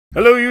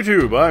Hello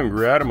YouTube, I'm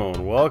Grahtimo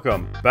and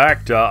welcome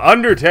back to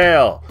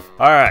Undertale!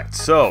 Alright,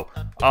 so,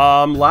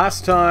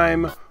 last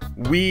time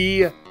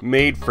we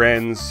made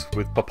friends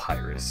with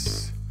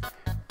Papyrus.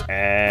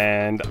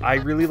 And I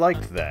really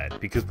liked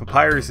that, because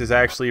Papyrus is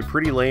actually a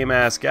pretty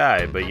lame-ass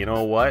guy, but you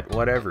know what?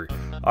 Whatever.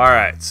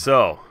 Alright,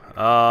 so,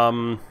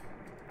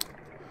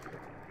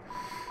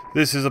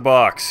 this is a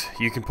box.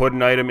 You can put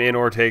an item in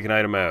or take an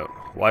item out.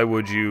 Why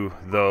would you,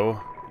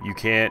 though? You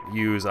can't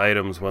use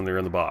items when they're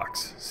in the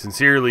box.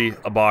 Sincerely,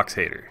 a box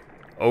hater.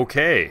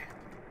 Okay.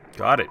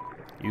 Got it.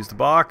 Use the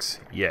box?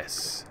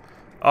 Yes.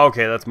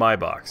 Okay, that's my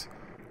box.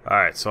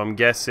 Alright, so I'm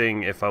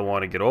guessing if I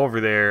want to get over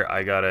there,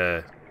 I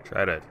gotta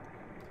try to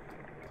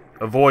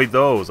avoid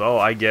those. Oh,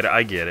 I get it,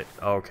 I get it.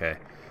 Okay.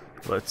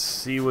 Let's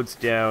see what's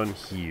down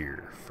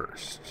here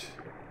first.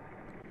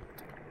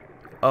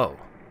 Oh.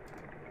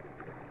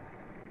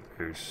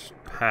 There's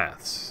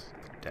paths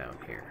down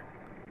here.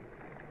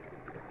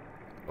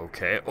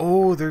 Okay.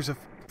 Oh, there's a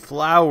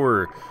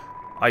flower.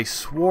 I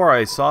swore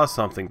I saw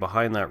something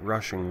behind that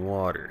rushing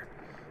water.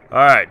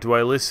 Alright, do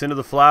I listen to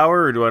the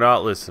flower or do I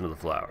not listen to the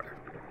flower?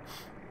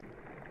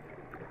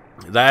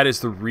 That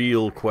is the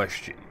real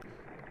question.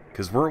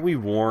 Because weren't we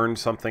warned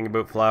something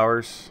about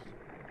flowers?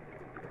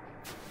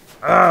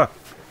 Hey!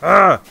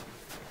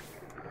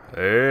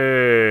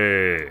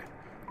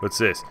 What's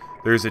this?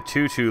 There's a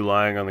tutu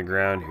lying on the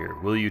ground here.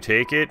 Will you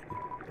take it?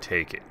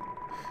 Take it.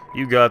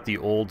 You got the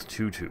old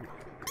tutu.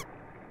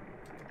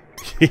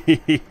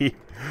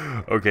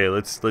 Okay,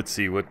 let's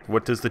see.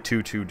 What does the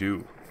tutu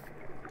do?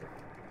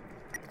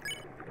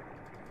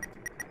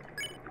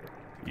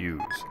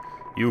 Use.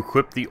 You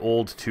equip the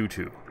old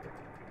tutu.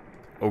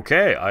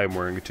 Okay, I am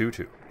wearing a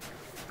tutu.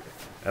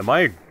 Am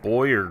I a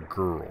boy or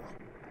girl?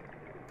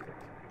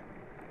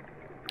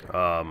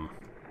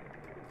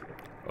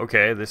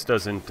 Okay, this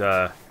doesn't,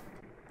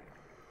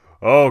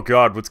 Oh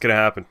god, what's gonna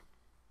happen?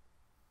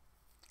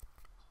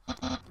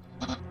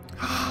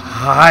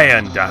 Hi,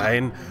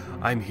 Undyne.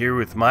 I'm here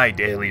with my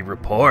daily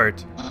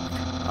report.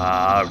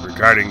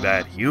 Regarding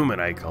that human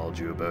I called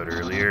you about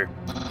earlier.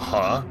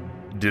 Huh?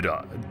 Did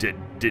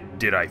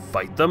I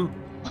fight them?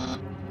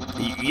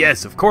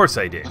 Yes, of course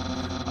I did.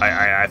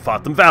 I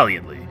fought them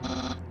valiantly.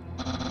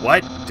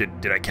 What?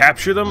 Did I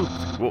capture them?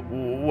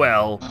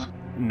 Well,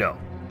 no.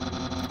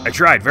 I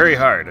tried very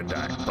hard,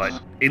 Undyne, but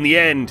in the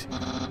end,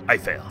 I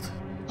failed.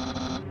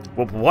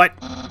 What?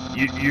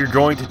 You're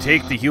going to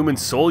take the human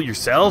soul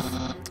yourself?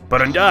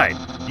 But Undyne,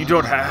 you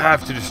don't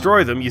have to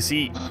destroy them. You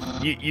see,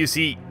 you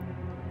see.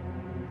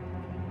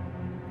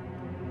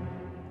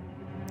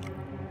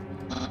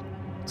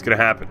 What's gonna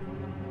happen?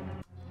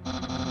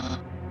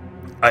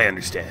 I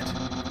understand.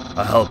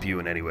 I'll help you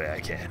in any way I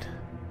can.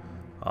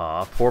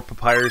 Aw, poor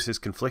Papyrus is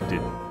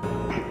conflicted.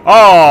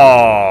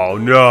 Oh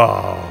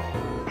no!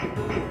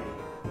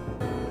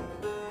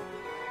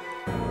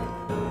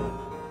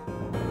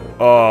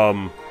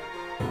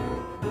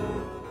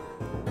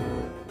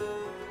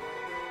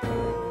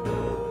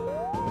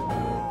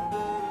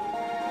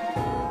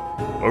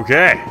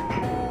 Okay.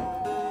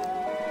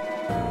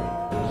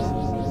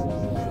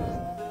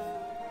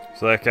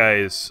 So that guy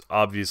is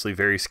obviously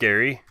very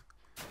scary.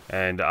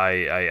 And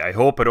I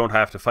hope I don't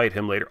have to fight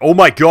him later. Oh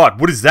my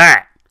god, what is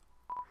that?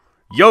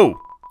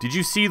 Yo, did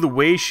you see the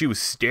way she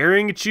was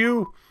staring at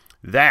you?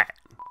 That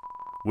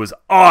was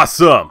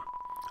awesome.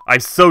 I'm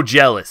so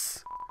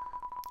jealous.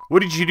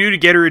 What did you do to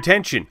get her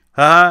attention?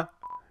 Huh?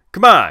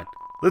 Come on,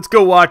 let's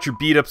go watch her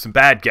beat up some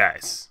bad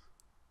guys.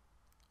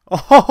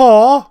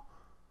 Oh.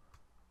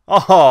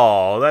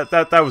 Oh,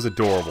 that was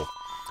adorable.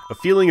 A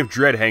feeling of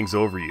dread hangs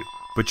over you,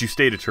 but you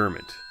stay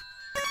determined.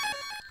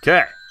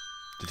 Okay.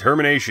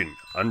 Determination,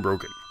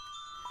 unbroken.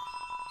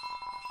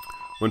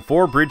 When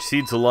 4 bridge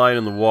seeds align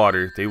in the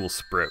water, they will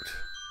sprout.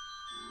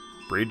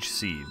 Bridge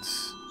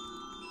seeds.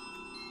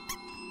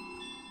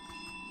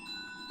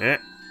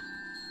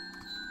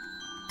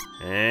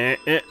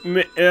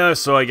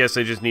 So I guess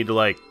I just need to,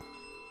 like,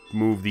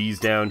 move these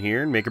down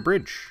here and make a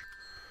bridge.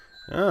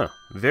 Oh,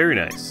 very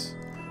nice.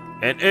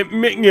 And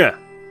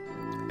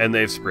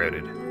they've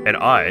sprouted. And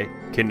I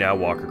can now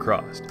walk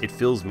across. It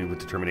fills me with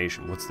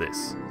determination. What's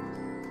this?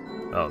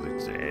 Oh,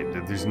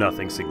 there's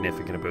nothing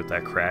significant about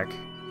that crack.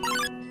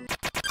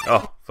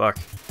 Oh, fuck.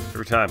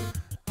 Every time.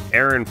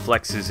 Aaron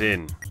flexes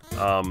in.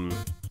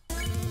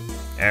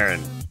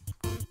 Aaron.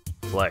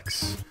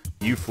 Flex.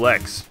 You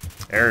flex.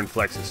 Aaron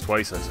flexes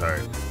twice as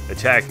hard.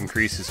 Attack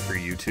increases for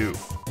you too.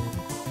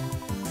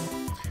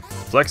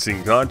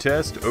 Flexing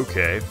contest?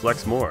 Okay,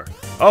 flex more.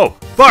 Oh,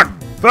 fuck!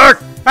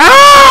 Fuck!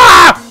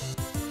 Ah!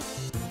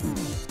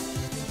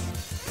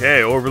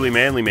 Okay, overly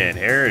manly man.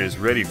 Aaron is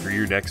ready for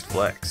your next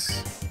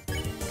flex.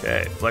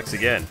 Okay, flex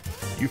again.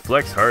 You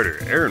flex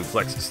harder. Aaron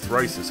flexes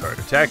thrice as hard.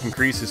 Attack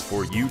increases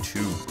for you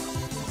too.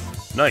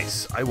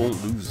 Nice. I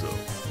won't lose though.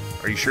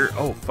 Are you sure?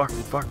 Oh, fuck.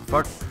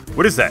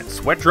 What is that?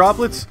 Sweat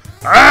droplets?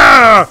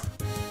 Ah!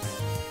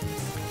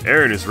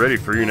 Aaron is ready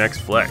for your next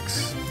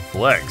flex.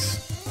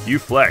 Flex. You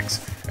flex.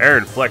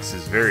 Aaron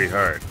flexes very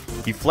hard.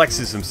 He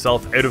flexes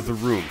himself out of the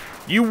room.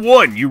 You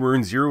won! You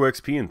earn 0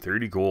 XP and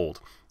 30 gold.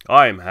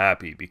 I am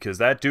happy, because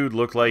that dude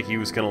looked like he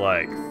was gonna,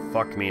 like,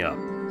 fuck me up.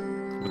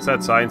 What's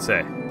that sign say?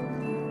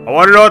 I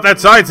want to know what that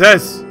sign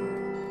says!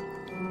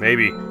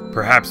 Maybe,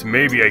 perhaps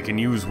maybe I can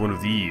use one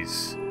of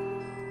these.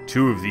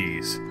 2 of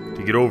these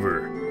to get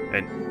over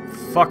and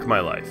fuck my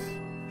life.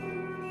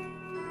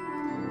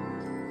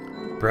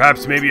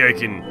 Perhaps maybe I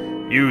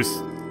can use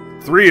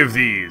 3 of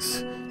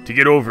these to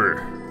get over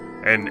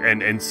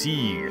and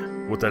see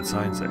what that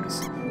sign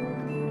says.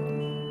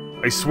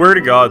 I swear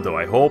to God, though,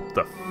 I hope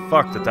the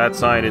fuck that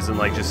sign isn't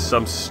like just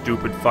some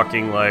stupid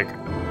fucking like...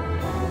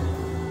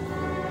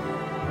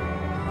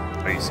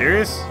 Are you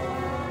serious?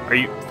 Are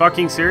you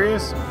fucking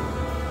serious?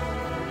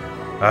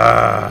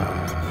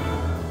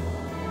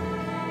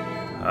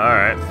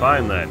 Alright,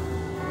 fine then.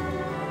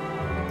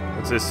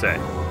 What's this say?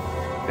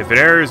 If an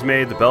error is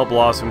made, the Bell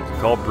Blossom can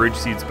call Bridge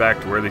Seeds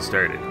back to where they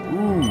started.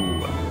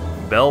 Ooh,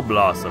 Bell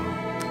Blossom.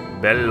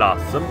 Bell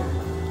Blossom.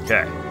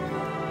 Okay.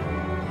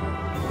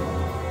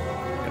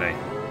 Can I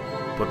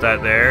put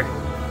that there?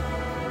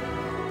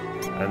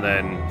 And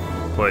then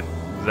put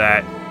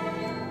that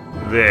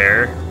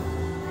there.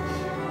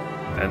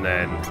 And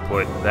then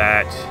put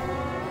that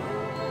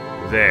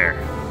there.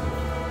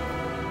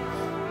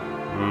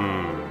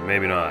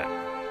 Maybe not.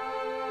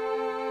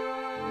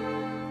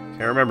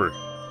 Can't remember.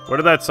 What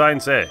did that sign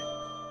say?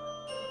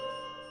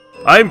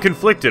 I am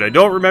conflicted. I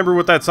don't remember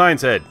what that sign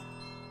said.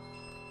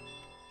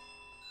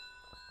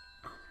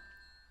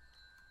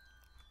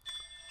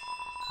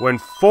 When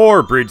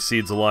 4 bridge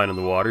seeds align in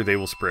the water, they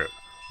will sprout.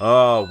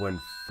 Oh, when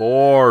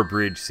 4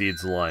 bridge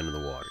seeds align in the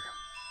water.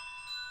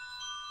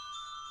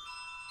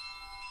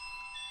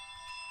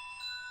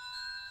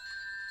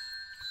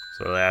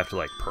 So they have to,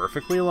 like,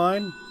 perfectly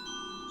align?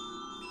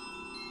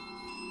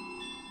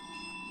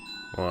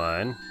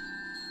 1,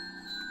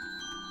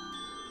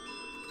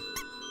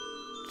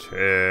 2.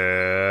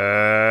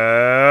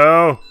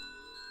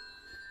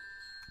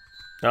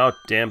 Oh,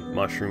 damn,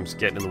 mushrooms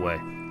getting in the way.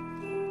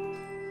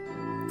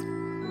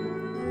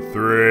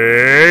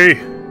 3.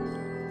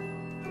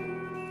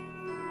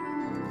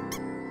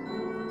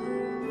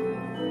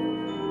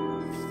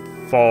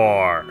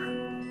 4.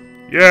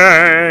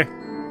 Yay!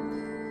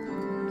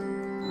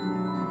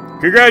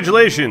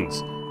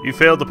 Congratulations! You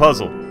failed the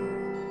puzzle.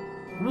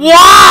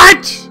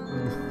 What?!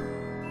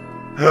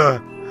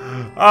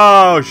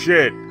 Oh,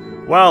 shit.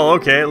 Well,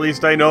 okay, at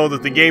least I know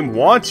that the game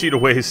wants you to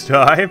waste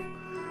time.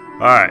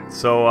 Alright,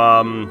 so,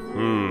 1.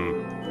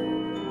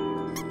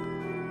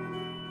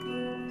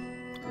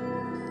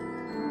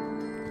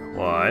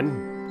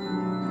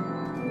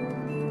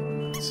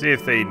 Let's see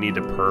if they need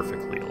to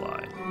perfectly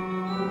align.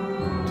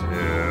 2.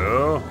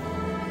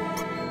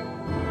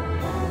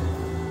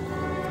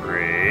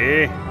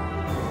 3.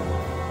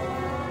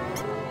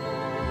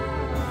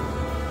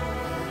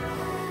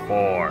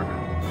 4.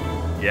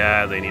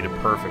 Yeah, they need to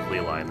perfectly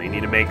align. They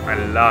need to make a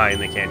line.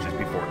 They can't just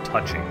be before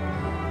touching.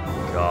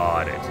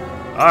 Got it.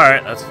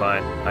 Alright, that's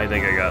fine. I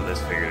think I got this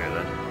figured out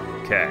then.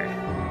 Okay.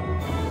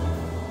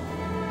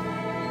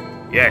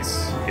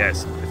 Yes,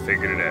 yes, I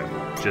figured it out.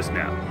 Just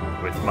now.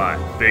 With my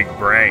big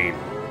brain.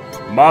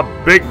 My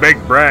big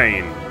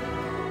brain!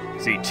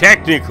 See,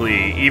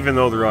 technically, even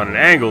though they're on an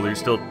angle, they're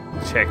still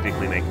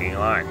technically making a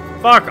line.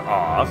 Fuck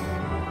off!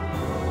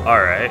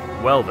 Alright,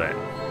 well then.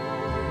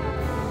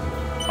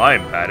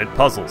 I'm bad at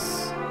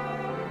puzzles.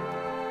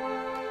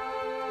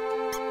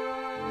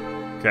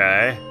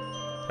 Okay.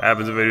 What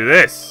happens if I do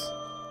this?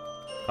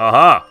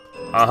 Uh-huh.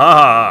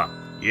 Uh-huh.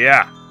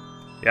 Yeah.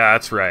 Yeah,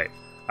 that's right.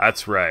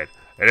 That's right.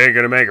 It ain't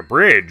gonna make a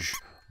bridge,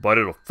 but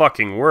it'll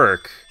fucking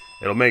work.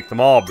 It'll make them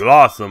all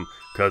blossom,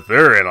 because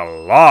they're in a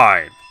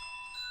line.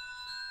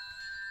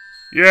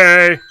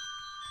 Yay!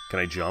 Can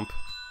I jump?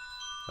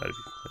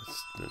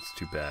 That's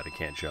too bad. I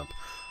can't jump.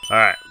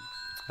 Alright.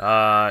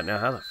 Now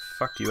how the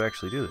fuck do you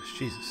actually do this?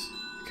 Jesus.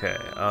 Okay,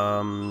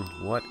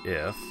 what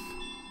if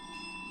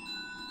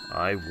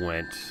I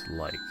went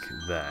like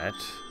that,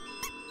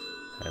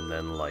 and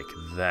then like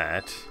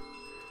that,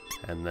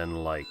 and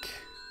then like...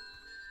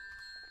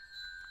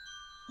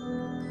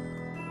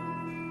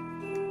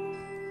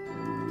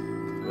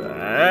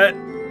 that?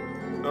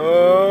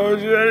 Oh,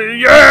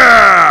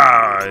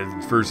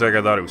 yeah! For a second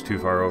I thought it was too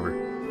far over.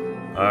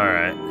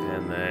 Alright,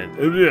 and then...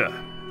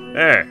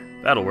 there,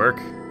 that'll work.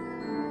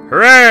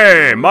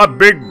 Hooray! My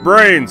big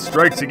brain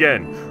strikes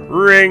again.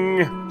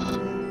 Ring.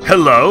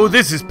 Hello,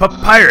 this is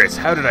Papyrus.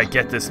 How did I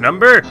get this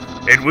number?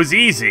 It was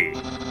easy.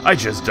 I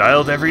just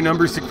dialed every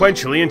number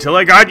sequentially until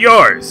I got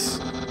yours.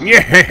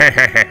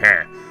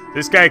 Yeah.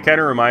 This guy kind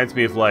of reminds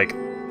me of, like,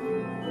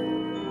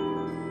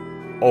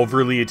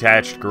 overly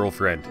attached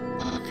girlfriend.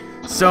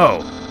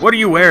 So, what are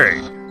you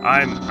wearing?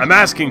 I'm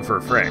asking for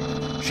a friend.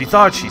 She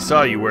thought she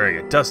saw you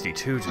wearing a dusty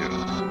tutu.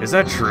 Is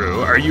that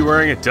true? Are you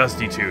wearing a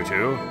dusty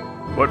tutu?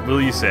 What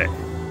will you say?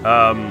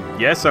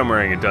 Yes, I'm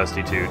wearing a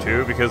dusty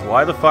tutu, because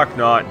why the fuck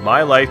not?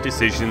 My life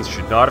decisions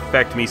should not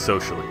affect me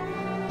socially.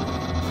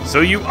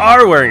 So you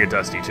are wearing a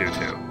dusty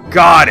tutu.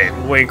 Got it!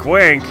 Wink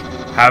wink!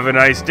 Have a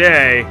nice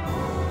day!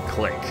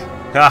 Click.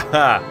 Ha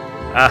ha!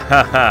 Ha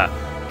ha ha!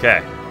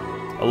 Okay.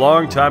 A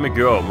long time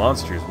ago,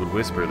 monsters would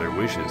whisper their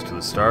wishes to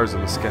the stars in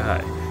the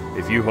sky.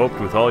 If you hoped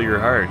with all your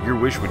heart, your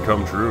wish would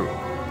come true.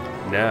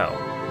 Now,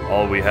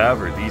 all we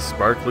have are these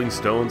sparkling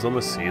stones on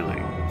the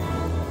ceiling.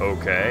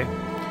 Okay.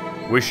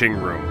 Wishing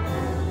room.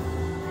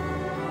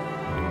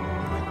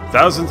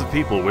 Thousands of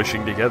people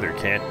wishing together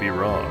can't be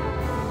wrong.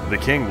 The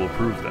king will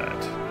prove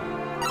that.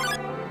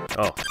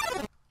 Oh.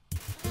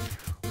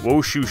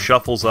 Woshu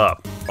shuffles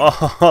up.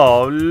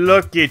 Oh,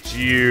 look at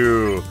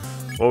you!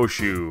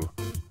 Woshu.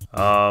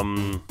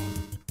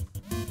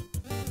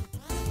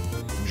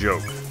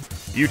 Joke.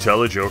 You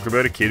tell a joke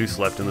about a kid who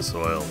slept in the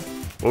soil.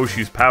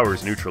 Woshu's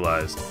powers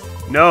neutralized.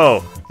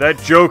 No! That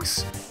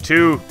joke's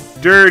too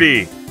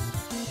dirty!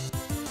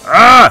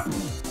 Ah!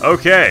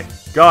 Okay,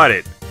 got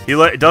it. He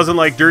doesn't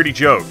like dirty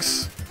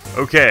jokes.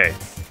 Okay.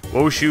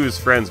 Woshu is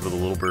friends with a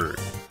little bird.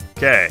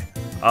 Okay.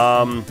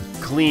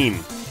 Clean.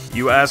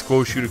 You ask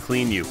Woshu to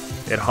clean you.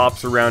 It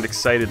hops around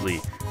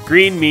excitedly.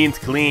 Green means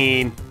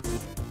clean.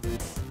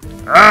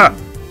 Ah!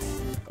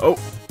 Oh,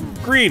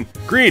 green!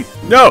 Green!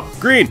 No!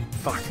 Green!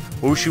 Fuck.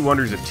 Woshu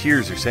wonders if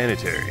tears are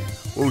sanitary.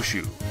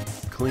 Woshu.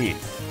 Clean.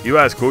 You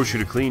ask Woshu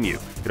to clean you.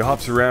 It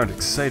hops around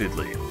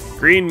excitedly.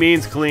 Green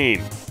means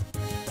clean.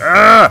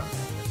 Ah!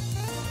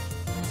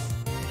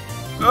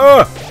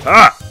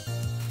 Ah!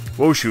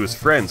 Woshu is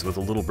friends with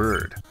a little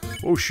bird.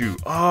 Woshu.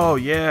 Oh,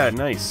 yeah,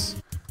 nice.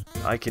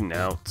 I can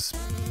now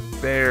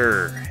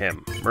spare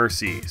him.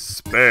 Mercy.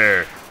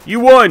 Spare. You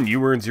won!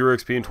 You earned 0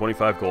 XP and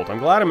 25 gold. I'm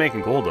glad I'm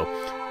making gold, though.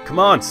 Come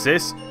on,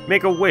 sis.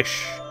 Make a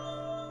wish.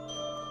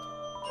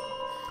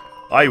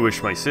 I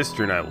wish my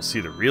sister and I will see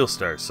the real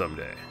stars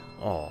someday.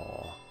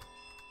 Aww.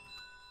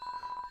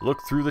 Look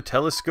through the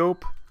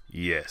telescope?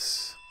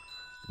 Yes.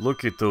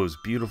 Look at those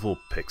beautiful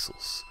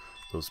pixels.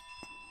 Those...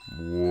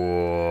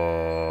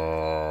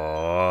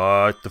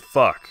 What the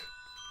fuck?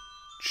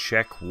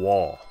 Check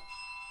wall.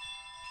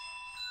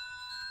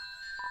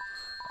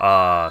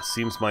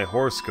 Seems my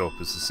horoscope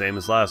is the same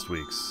as last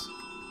week's.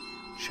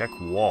 Check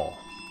wall.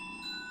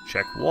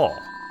 Check wall.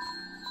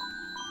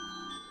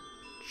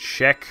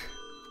 Check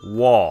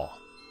wall.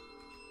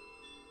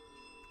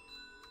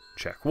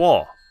 Check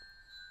wall.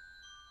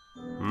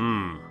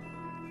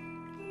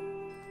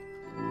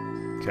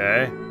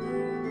 Okay.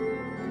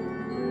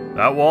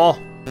 That wall?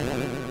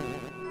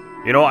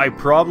 You know, I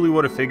probably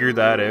would have figured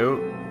that out.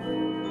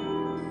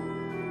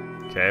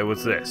 Okay,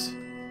 what's this?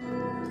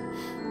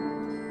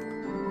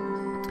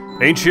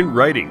 Ancient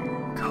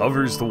writing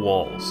covers the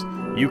walls.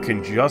 You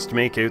can just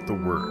make out the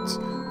words.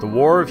 The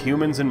war of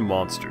humans and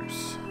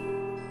monsters.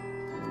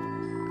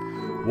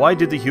 Why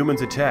did the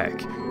humans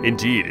attack?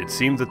 Indeed, it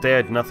seemed that they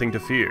had nothing to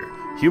fear.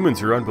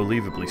 Humans are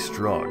unbelievably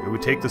strong. It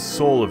would take the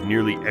soul of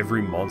nearly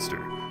every monster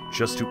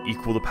just to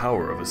equal the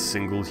power of a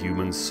single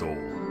human soul.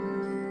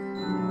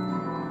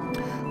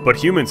 But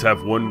humans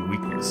have one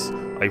weakness.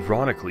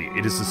 Ironically,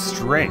 it is the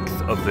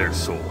strength of their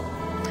soul.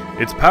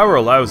 Its power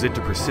allows it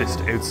to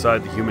persist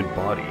outside the human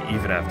body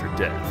even after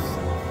death.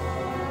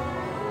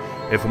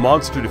 If a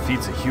monster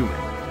defeats a human,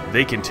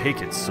 they can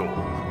take its soul.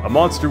 A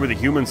monster with a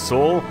human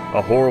soul,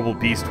 a horrible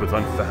beast with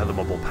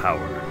unfathomable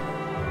power.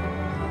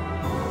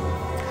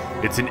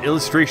 It's an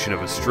illustration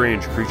of a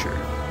strange creature.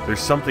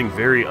 There's something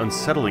very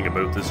unsettling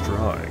about this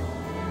drawing.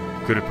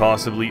 Could it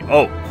possibly...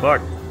 Oh,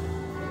 fuck.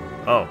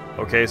 Oh,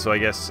 okay, so I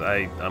guess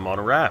I'm on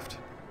a raft.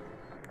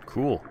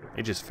 Cool.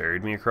 It just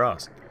ferried me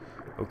across.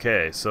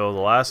 Okay, so the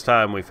last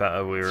time we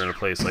were in a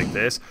place like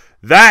this...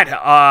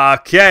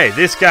 okay,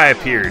 this guy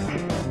appeared.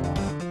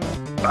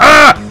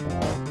 Ah!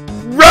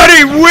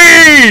 Running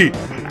wee!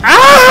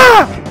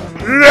 Ah!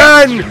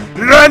 Run!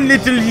 Run,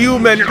 little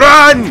human,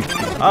 run!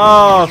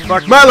 Oh,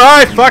 fuck my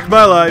life! Fuck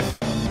my life!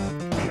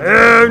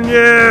 Oh,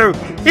 no!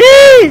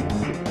 Eee!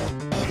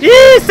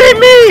 Eee, save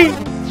me!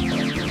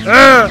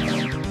 Ah!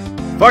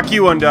 Fuck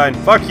you, Undyne.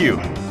 Fuck you.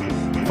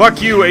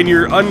 Fuck you and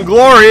your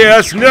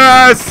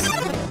ungloriousness!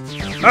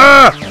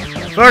 Ah!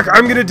 Fuck,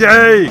 I'm gonna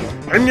die!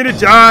 I'm gonna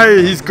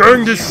die! He's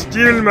going to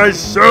steal my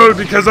soul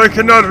because I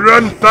cannot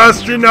run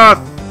fast enough!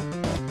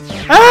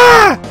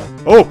 Ah!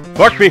 Oh,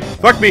 fuck me!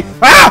 Fuck me!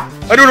 Ah!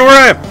 I don't know where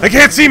I am! I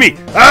can't see me!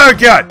 Oh,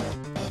 God!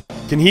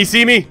 Can he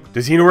see me?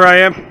 Does he know where I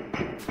am?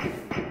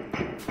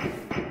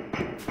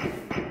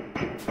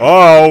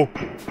 Oh!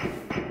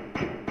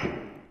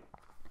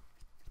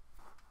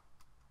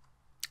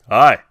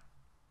 Hi.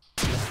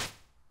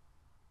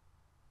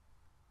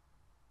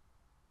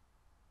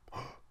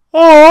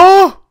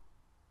 Oh!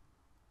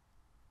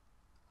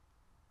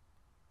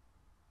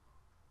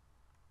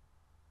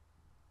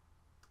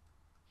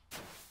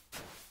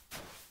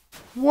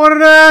 What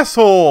an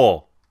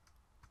asshole!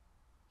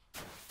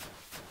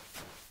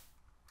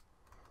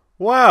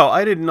 Wow,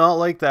 I did not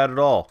like that at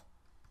all.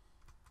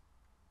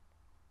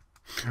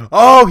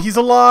 Oh, he's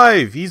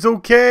alive! He's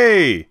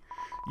okay!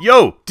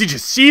 Yo, did you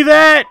see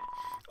that?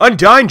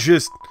 Undyne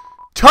just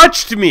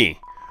touched me!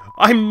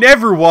 I'm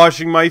never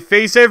washing my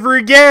face ever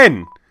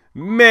again!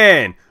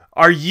 Man,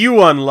 are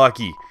you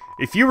unlucky?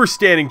 If you were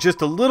standing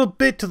just a little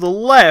bit to the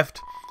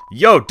left...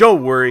 Yo,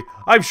 don't worry.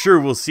 I'm sure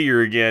we'll see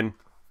her again.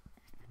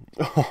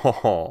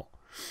 Oh,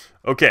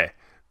 okay.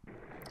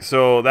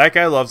 So, that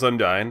guy loves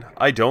Undyne.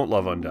 I don't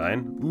love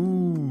Undyne.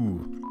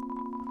 Ooh.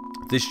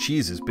 This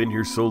cheese has been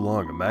here so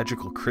long, a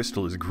magical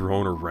crystal has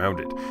grown around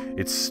it.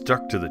 It's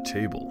stuck to the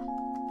table.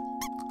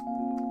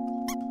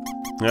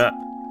 Yeah.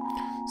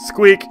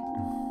 Squeak!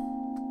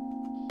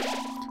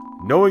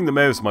 Knowing the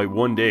mouse might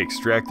one day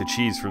extract the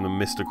cheese from the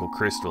mystical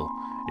crystal,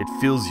 it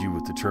fills you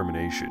with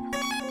determination.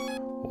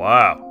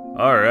 Wow.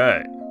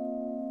 Alright.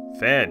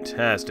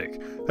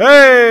 Fantastic.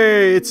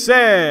 Hey! It's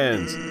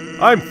Sans!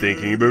 I'm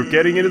thinking about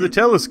getting into the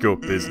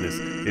telescope business.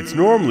 It's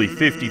normally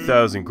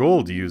 50,000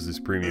 gold to use this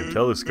premium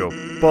telescope,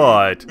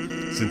 but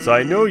since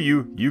I know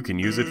you, you can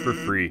use it for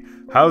free.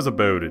 How's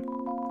about it?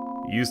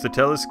 Use the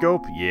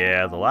telescope?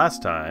 Yeah, the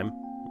last time.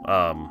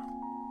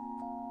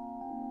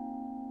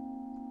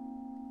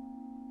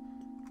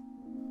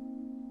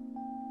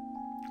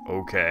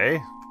 Okay.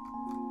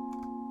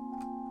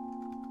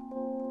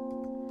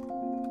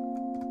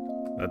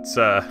 That's,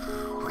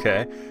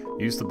 okay.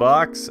 Use the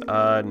box?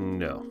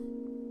 No.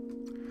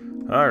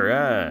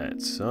 Alright,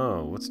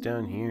 so, what's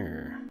down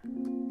here?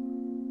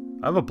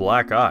 I have a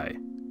black eye.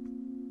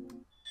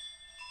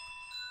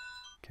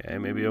 Okay,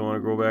 maybe I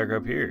want to go back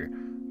up here.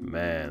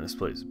 Man, this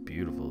place is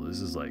beautiful. This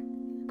is like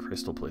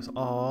crystal place.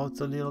 Oh,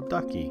 it's a little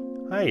ducky.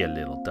 Hiya,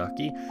 little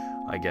ducky.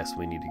 I guess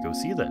we need to go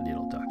see that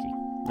little ducky.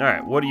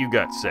 Alright, what do you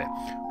got to say?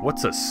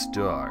 What's a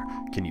star?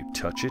 Can you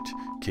touch it?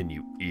 Can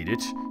you eat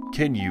it?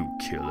 Can you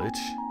kill it?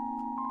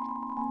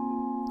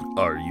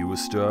 Are you a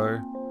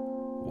star?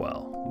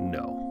 Well,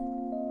 no.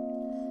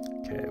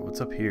 Okay,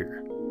 what's up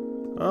here?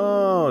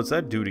 Oh, it's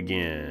that dude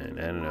again.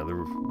 And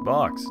another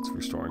box. It's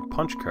restoring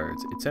punch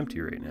cards. It's empty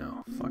right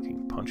now.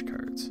 Fucking punch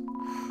cards.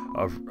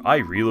 I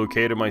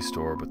relocated my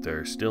store, but there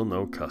are still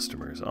no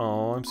customers.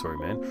 Oh, I'm sorry,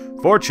 man.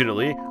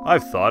 Fortunately,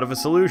 I've thought of a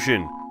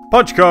solution.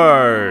 Punch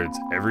cards!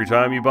 Every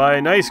time you buy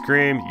an ice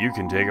cream, you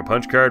can take a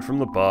punch card from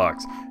the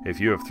box. If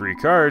you have 3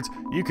 cards,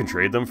 you can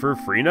trade them for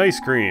free ice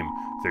cream.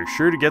 They're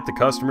sure to get the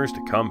customers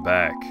to come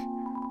back.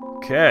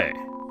 Okay.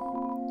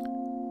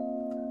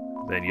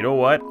 Then you know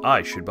what?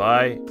 I should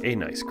buy a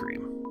ice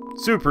cream.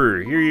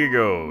 Super, here you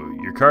go.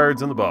 Your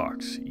card's in the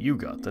box. You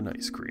got the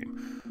ice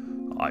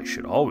cream. I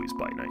should always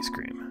buy ice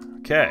cream.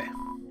 Okay.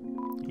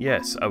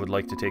 Yes, I would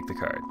like to take the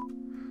card.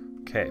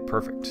 Okay,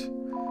 perfect.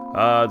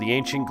 The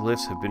ancient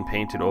glyphs have been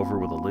painted over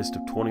with a list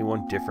of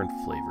 21 different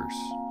flavors.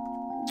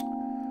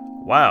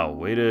 Wow,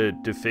 way to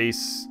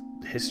deface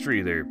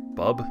history there,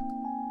 bub.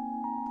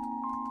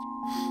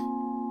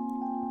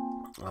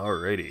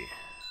 Alrighty.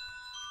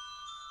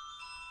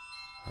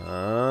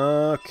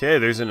 Okay,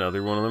 there's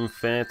another one of them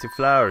fancy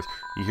flowers.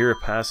 You hear a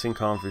passing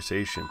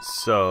conversation.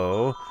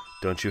 So,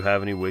 don't you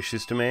have any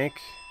wishes to make?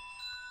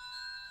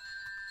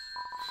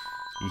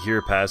 You hear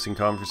a passing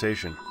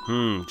conversation.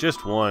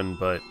 Just one,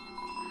 but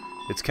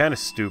it's kind of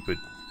stupid.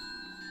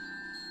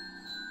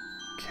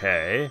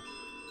 Okay.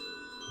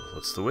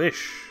 What's the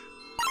wish?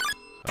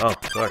 Oh,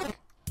 fuck.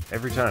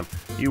 Every time.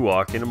 You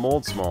walk in a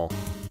mold small.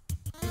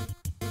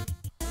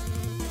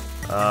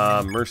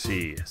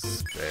 Mercy.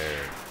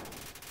 Spare.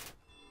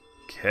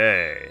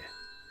 Okay.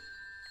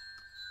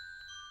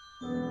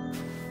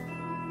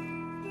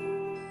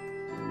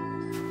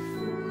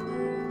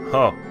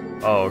 Oh.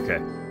 Oh, okay.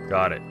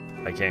 Got it.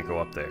 I can't go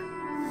up there.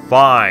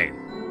 Fine.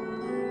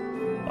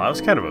 Well, that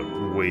was kind of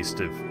a waste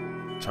of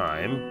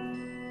time.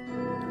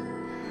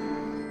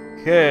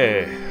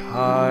 Okay.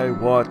 I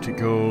want to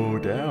go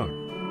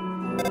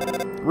down.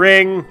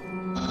 Ring.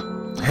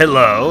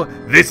 Hello,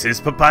 this is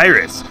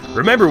Papyrus.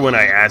 Remember when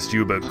I asked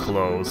you about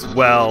clothes?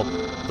 Well,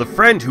 the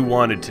friend who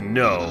wanted to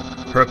know,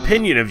 her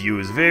opinion of you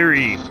is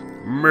very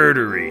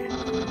murdery.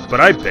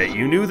 But I bet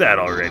you knew that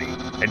already.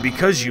 And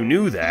because you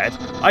knew that,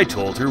 I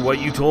told her what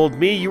you told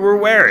me you were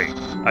wearing.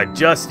 A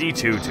dusty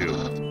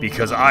tutu.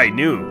 Because I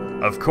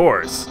knew, of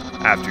course,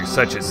 after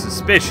such a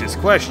suspicious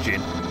question,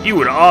 you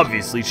would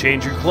obviously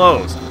change your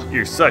clothes.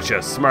 You're such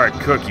a smart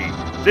cookie.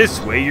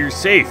 This way you're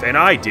safe and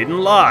I didn't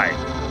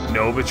lie.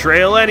 No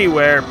betrayal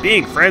anywhere.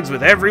 Being friends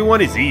with everyone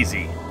is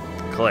easy.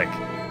 Click.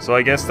 So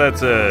I guess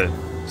that's a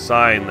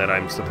sign that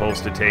I'm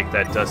supposed to take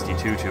that dusty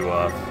tutu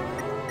off.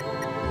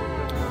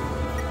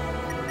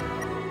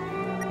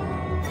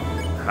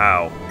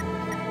 How?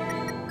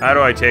 How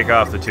do I take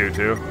off the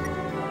tutu?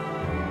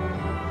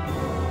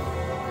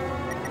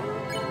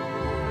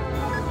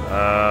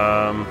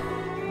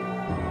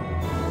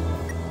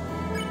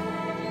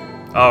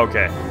 Oh,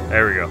 okay.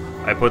 There we go.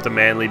 I put the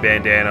manly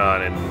bandana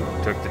on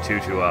and took the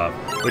tutu off.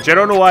 Which I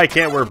don't know why I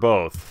can't wear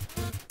both.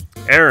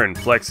 Aaron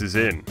flexes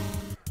in.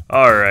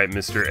 Alright,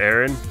 Mr.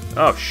 Aaron.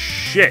 Oh,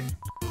 shit.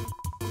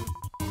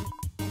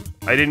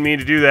 I didn't mean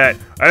to do that.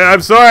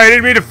 I'm sorry, I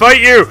didn't mean to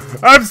fight you.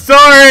 I'm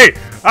sorry.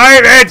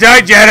 I'm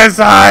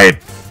anti-genocide.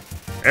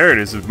 Aaron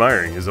is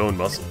admiring his own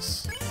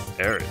muscles.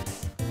 Aaron,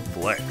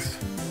 flex.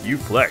 You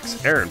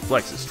flex. Aaron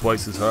flexes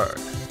twice as hard.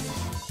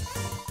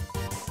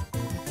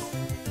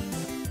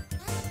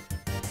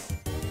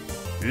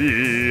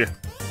 Is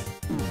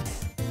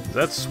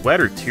that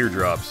sweat or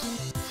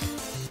teardrops?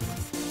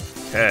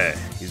 Okay,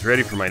 he's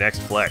ready for my next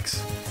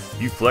flex.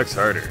 You flex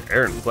harder.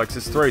 Aaron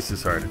flexes thrice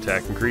as hard.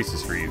 Attack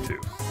increases for you two.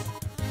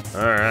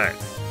 Alright.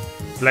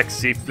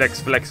 Flexy,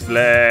 flex, flex,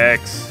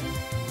 flex.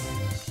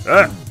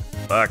 Ah!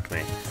 Fuck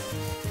me.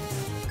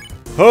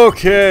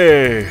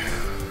 Okay.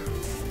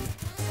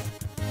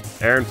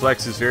 Aaron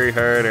flexes very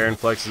hard. Aaron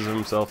flexes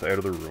himself out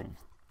of the room.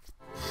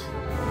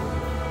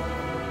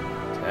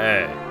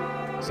 Okay.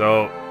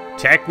 So,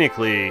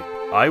 technically,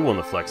 I won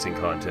the flexing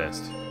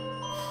contest.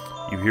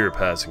 You hear a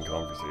passing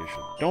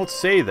conversation. Don't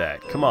say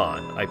that. Come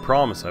on. I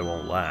promise I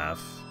won't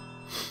laugh.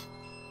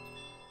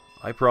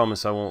 I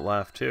promise I won't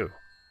laugh too.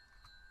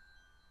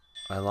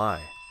 I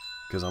lie.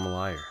 Because I'm a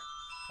liar.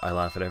 I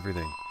laugh at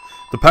everything.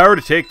 The power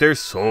to take their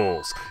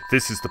souls.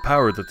 This is the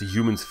power that the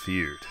humans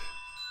feared.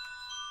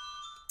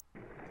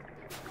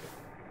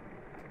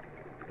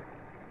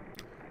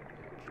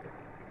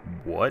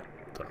 What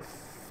the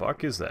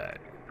fuck is that?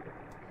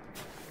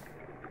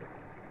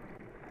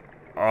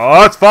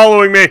 Oh, it's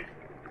following me!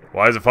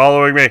 Why is it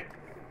following me?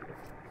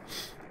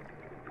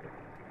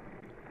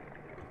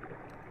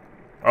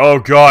 Oh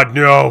god,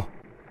 no!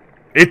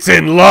 It's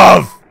in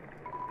love!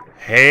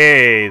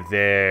 Hey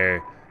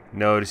there.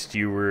 Noticed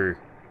you were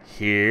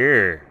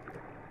here.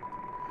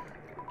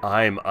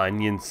 I'm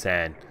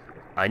Onion-san.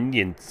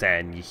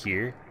 Onion-san, you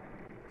hear?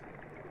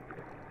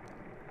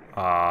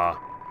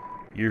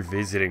 You're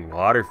visiting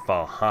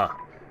Waterfall, huh?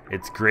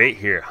 It's great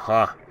here,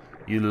 huh?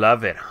 You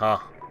love it, huh?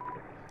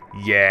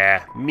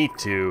 Yeah, me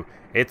too.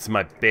 It's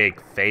my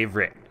big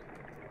favorite.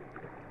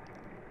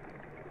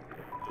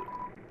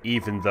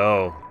 Even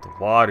though the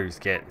water's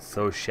getting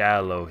so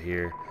shallow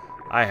here,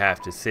 I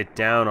have to sit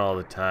down all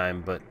the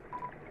time, but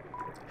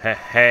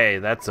hey,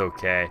 that's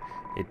okay.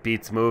 It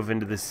beats moving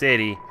to the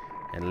city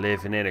and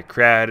living in a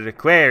crowded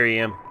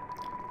aquarium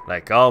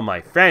like all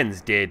my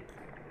friends did.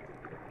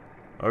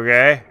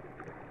 Okay?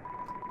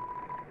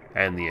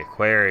 And the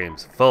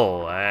aquarium's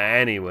full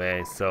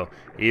anyway, so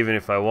even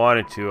if I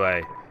wanted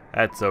to,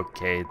 that's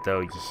okay though,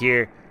 you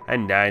hear?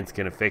 And Nine's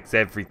gonna fix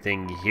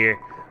everything, you hear?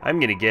 I'm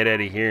gonna get out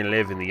of here and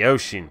live in the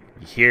ocean,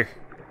 you hear?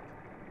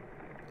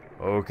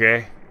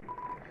 Okay?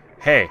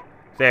 Hey,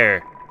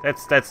 there.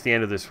 That's the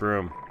end of this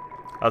room.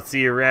 I'll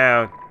see you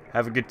around.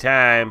 Have a good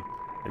time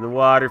in the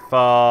waterfall.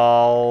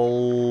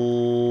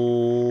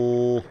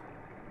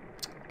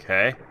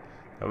 Okay.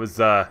 That was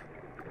that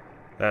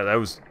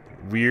was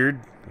weird.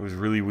 It was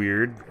really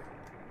weird.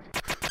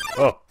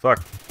 Oh,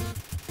 fuck.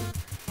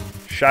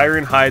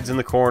 Shiren hides in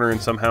the corner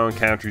and somehow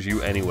encounters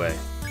you anyway.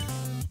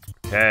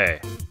 Okay.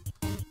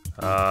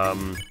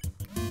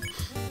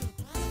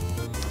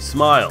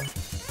 Smile.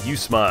 You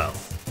smile.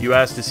 You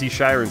ask to see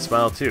Shiren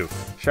smile too.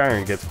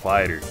 Shiren gets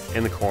quieter,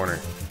 in the corner.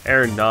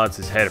 Aaron nods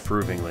his head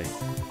approvingly.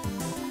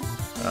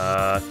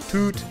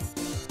 Toot.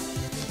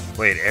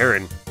 Wait,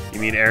 Aaron? You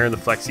mean Aaron the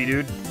Flexi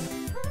dude?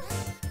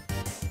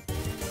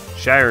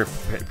 Shiren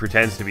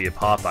pretends to be a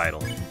pop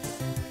idol.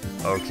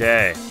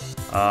 Okay.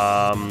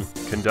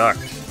 Conduct.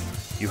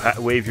 You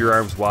wave your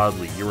arms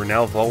wildly. You are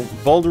now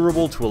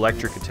vulnerable to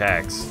electric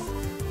attacks.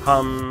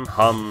 Hum,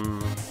 hum.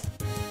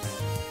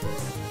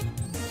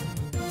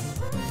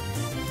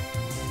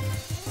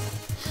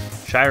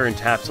 Shiren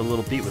taps a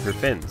little beat with her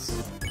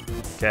fins.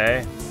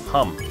 Okay.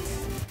 Hum.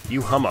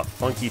 You hum a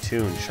funky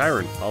tune.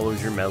 Shiren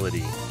follows your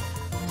melody.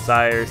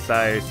 Sire,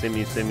 sire,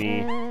 simmy,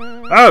 simmy.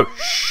 Oh,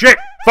 shit!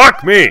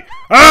 Fuck me!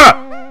 Ah!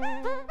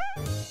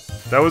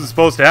 That wasn't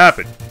supposed to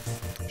happen.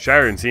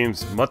 Shiren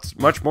seems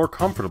much more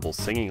comfortable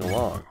singing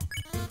along.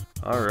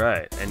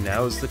 Alright, and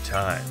now's the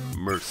time.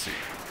 Mercy.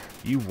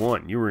 You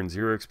won. You were in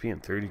 0 XP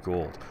and 30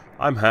 gold.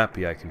 I'm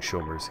happy I can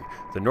show mercy.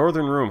 The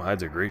northern room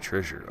hides a great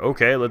treasure.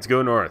 Okay, let's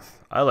go north.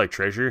 I like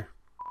treasure.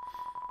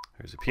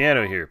 There's a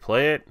piano here.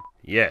 Play it?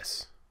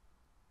 Yes.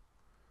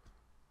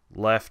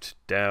 Left,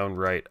 down,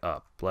 right,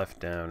 up. Left,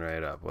 down,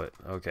 right, up. What?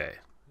 Okay.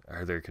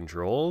 Are there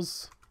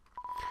controls?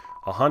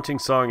 A haunting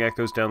song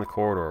echoes down the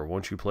corridor.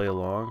 Won't you play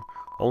along?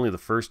 Only the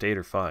first 8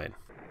 are fine.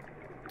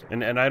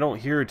 And I don't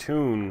hear a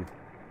tune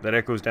that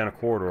echoes down a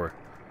corridor.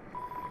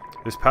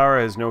 This power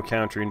has no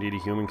counter. Indeed, a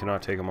human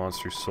cannot take a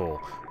monster's soul.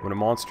 When a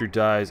monster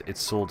dies, its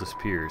soul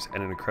disappears,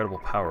 and an incredible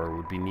power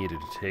would be needed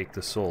to take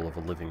the soul of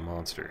a living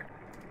monster.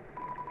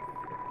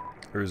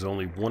 There is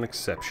only one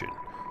exception.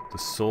 The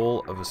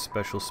soul of a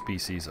special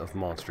species of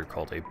monster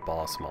called a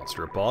boss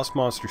monster. A boss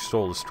monster's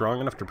soul is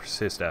strong enough to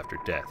persist after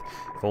death,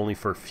 if only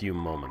for a few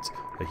moments.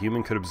 A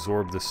human could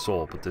absorb this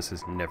soul, but this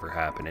has never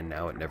happened, and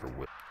now it never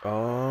will.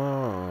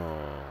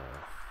 Oh.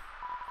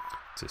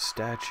 It's a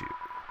statue.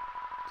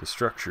 The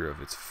structure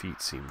of its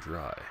feet seem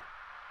dry.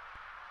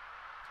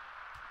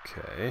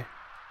 Okay.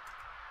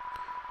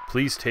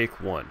 Please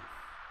take one.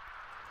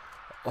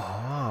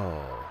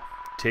 Oh.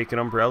 Take an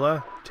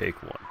umbrella?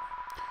 Take one.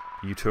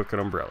 You took an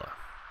umbrella.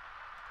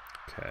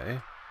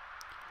 Okay.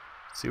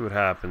 Let's see what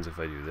happens if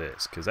I do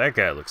this, because that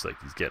guy looks like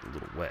he's getting a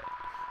little wet.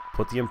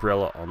 Put the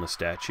umbrella on the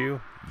statue?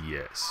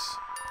 Yes.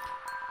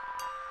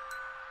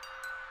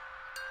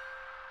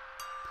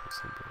 Place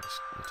the umbrella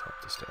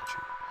atop the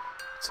statue.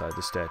 Inside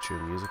the statue,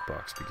 a music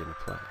box begin to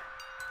play.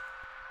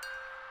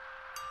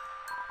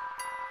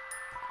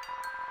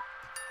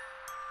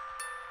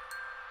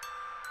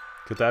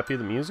 Could that be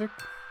the music?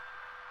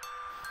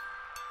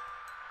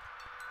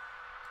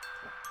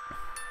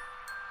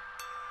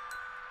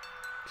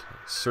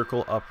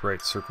 circle, up,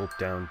 right, circle,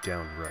 down,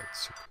 down, right,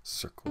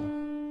 circle,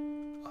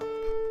 up,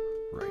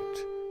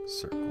 right,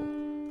 circle,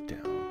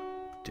 down,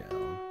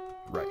 down,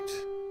 right.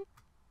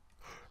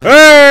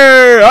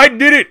 Hey, I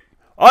did it!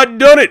 I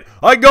done it!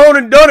 I gone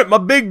and done it! My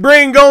big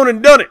brain gone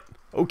and done it!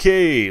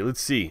 Okay,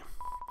 let's see.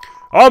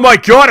 Oh my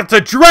god, it's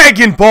a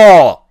Dragon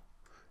Ball!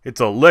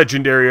 It's a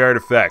legendary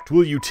artifact.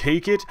 Will you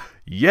take it?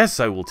 Yes,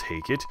 I will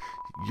take it.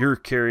 You're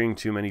carrying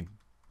too many...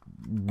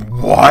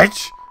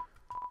 What?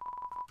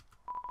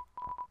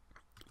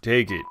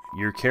 Take it.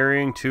 You're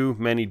carrying too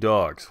many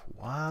dogs.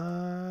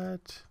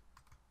 What?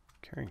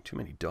 Carrying too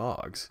many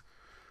dogs?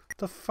 What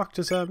the fuck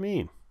does that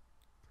mean?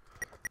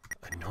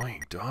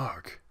 Annoying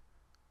dog.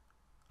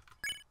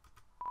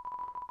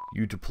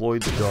 You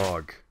deployed the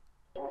dog.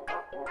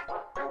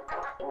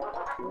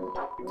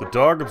 The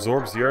dog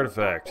absorbs the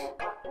artifact.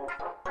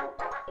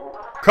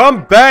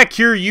 Come back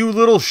here, you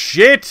little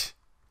shit!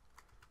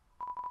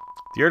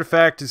 The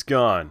artifact is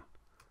gone.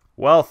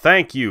 Well,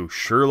 thank you,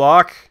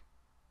 Sherlock.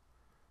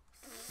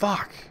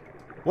 Fuck.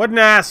 What an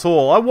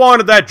asshole. I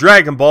wanted that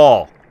Dragon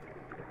Ball.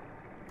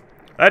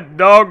 That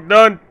dog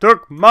done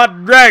took my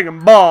Dragon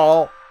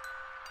Ball.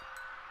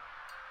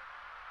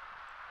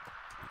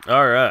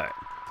 Alright.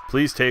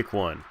 Please take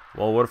one.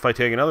 Well, what if I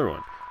take another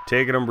one?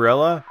 Take an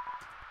umbrella?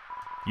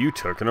 You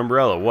took an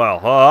umbrella. Well,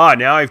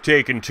 now I've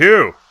taken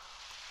two.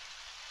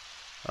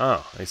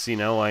 Oh, I see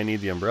now why I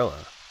need the umbrella.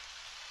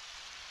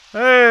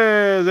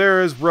 Hey,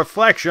 there is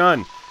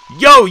reflection.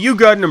 Yo, you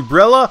got an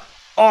umbrella?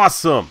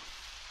 Awesome.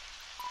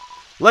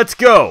 Let's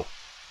go.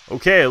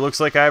 Okay, it looks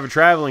like I have a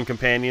traveling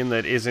companion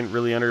that isn't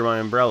really under my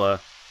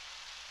umbrella.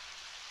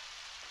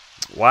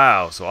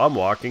 Wow, so I'm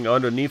walking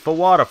underneath a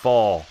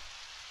waterfall.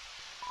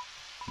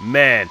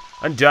 Man,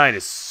 Undyne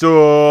is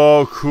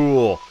so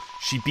cool.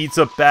 She beats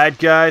up bad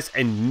guys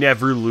and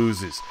never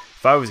loses.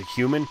 If I was a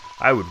human,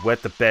 I would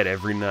wet the bed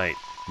every night,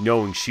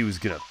 knowing she was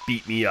gonna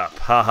beat me up.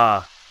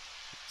 Haha.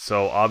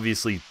 So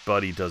obviously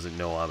Buddy doesn't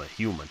know I'm a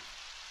human.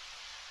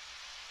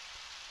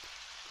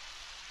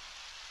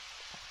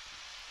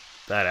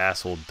 That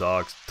asshole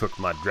dog took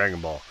my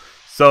Dragon Ball.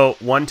 So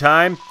one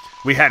time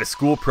we had a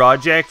school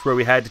project where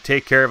we had to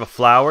take care of a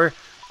flower.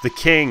 The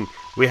king,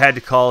 we had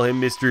to call him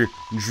Mr.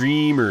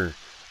 Dreamer,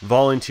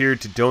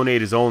 volunteered to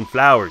donate his own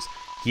flowers.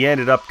 He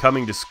ended up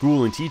coming to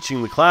school and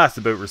teaching the class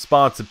about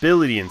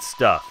responsibility and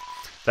stuff.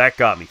 That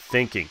got me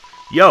thinking.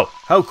 Yo,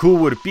 how cool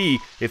would it be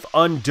if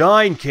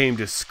Undyne came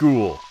to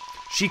school?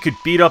 She could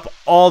beat up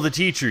all the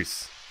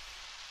teachers.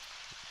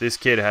 This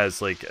kid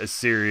has like a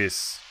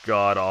serious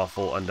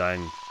god-awful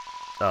Undyne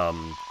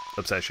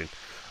obsession.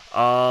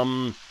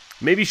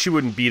 Maybe she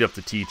wouldn't beat up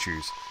the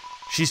teachers.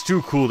 She's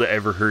too cool to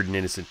ever hurt an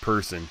innocent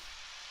person.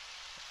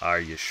 Are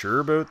you sure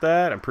about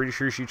that? I'm pretty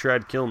sure she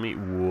tried to kill me.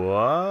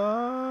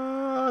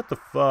 What the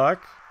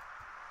fuck?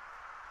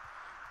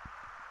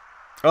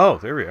 Oh,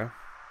 there we are.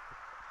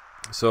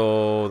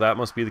 So that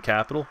must be the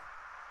capital.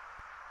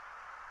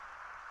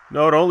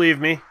 No, don't leave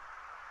me.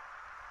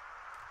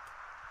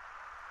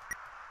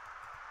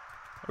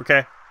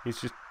 Okay,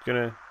 he's just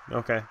gonna...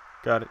 Okay,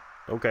 got it.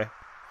 Okay.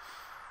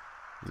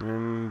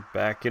 And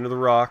back into the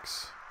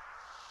rocks.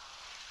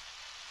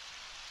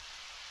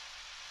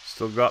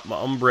 Still got my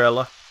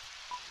umbrella.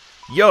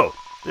 Yo,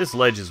 this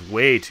ledge is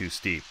way too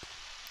steep.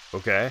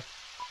 Okay.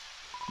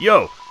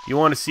 Yo, you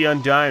want to see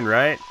Undyne,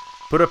 right?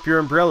 Put up your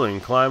umbrella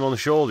and climb on the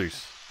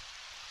shoulders.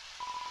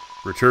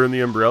 Return the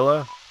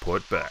umbrella,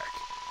 put back.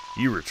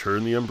 You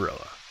return the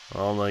umbrella.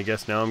 Well, I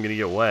guess now I'm gonna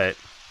get wet.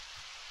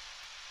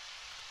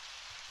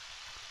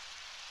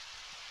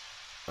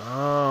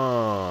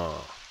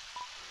 Oh.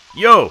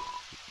 Yo,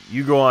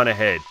 you go on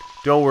ahead.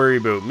 Don't worry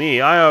about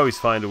me. I always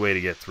find a way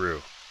to get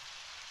through.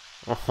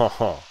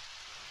 Oh.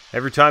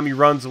 Every time he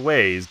runs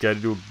away, he's got to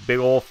do a big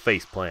old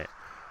face plant.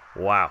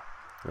 Wow.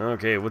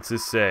 Okay, what's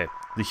this say?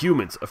 The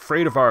humans,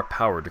 afraid of our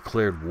power,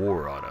 declared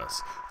war on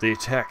us. They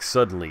attack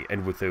suddenly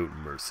and without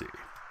mercy.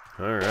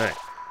 Alright.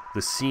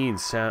 The serene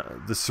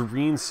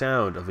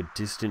sound of a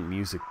distant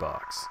music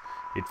box.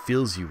 It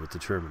fills you with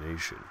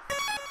determination.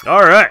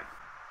 Alright.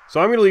 So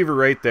I'm going to leave it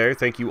right there.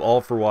 Thank you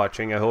all for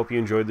watching. I hope you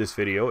enjoyed this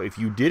video. If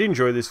you did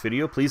enjoy this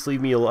video, please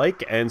leave me a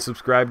like and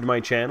subscribe to my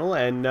channel.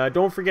 And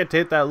don't forget to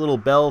hit that little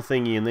bell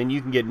thingy, and then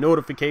you can get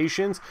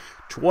notifications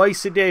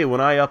twice a day when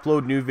I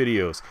upload new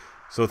videos.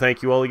 So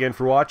thank you all again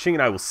for watching,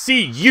 and I will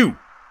see you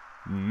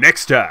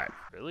next time.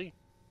 Really?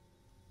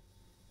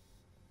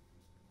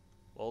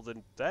 Well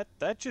then,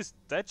 that just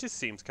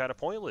seems kind of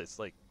pointless.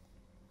 Like,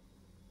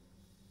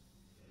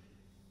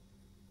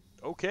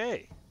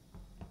 okay.